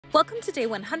Welcome to day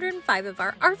 105 of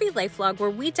our RV life vlog, where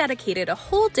we dedicated a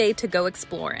whole day to go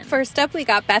exploring. First up, we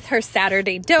got Beth her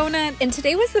Saturday donut, and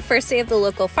today was the first day of the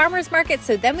local farmers market,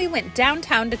 so then we went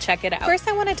downtown to check it out. First,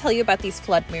 I want to tell you about these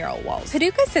flood mural walls.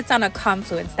 Paducah sits on a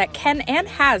confluence that can and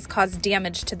has caused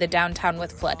damage to the downtown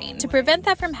with flooding. To prevent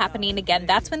that from happening again,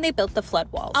 that's when they built the flood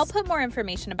walls. I'll put more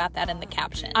information about that in the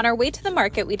caption. On our way to the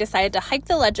market, we decided to hike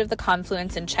the ledge of the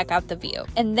confluence and check out the view.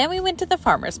 And then we went to the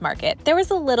farmers market. There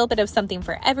was a little bit of something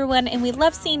for everyone, and we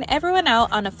love seeing everyone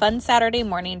out on a fun Saturday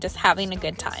morning just having a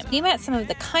good time. We met some of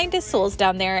the kindest souls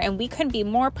down there, and we couldn't be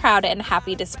more proud and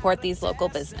happy to support these local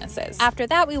businesses. After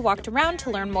that, we walked around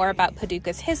to learn more about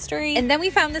Paducah's history, and then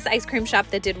we found this ice cream shop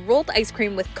that did rolled ice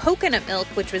cream with coconut milk,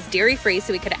 which was dairy-free,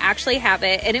 so we could actually have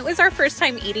it, and it was our first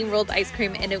time eating rolled ice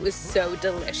cream, and it was so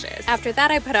delicious. After that,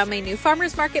 I put on my new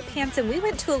farmers market pants, and we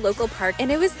went to a local park,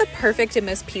 and it was the perfect and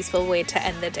most peaceful way to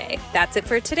end the day. That's it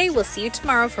for today. We'll see you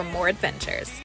tomorrow for more adventures.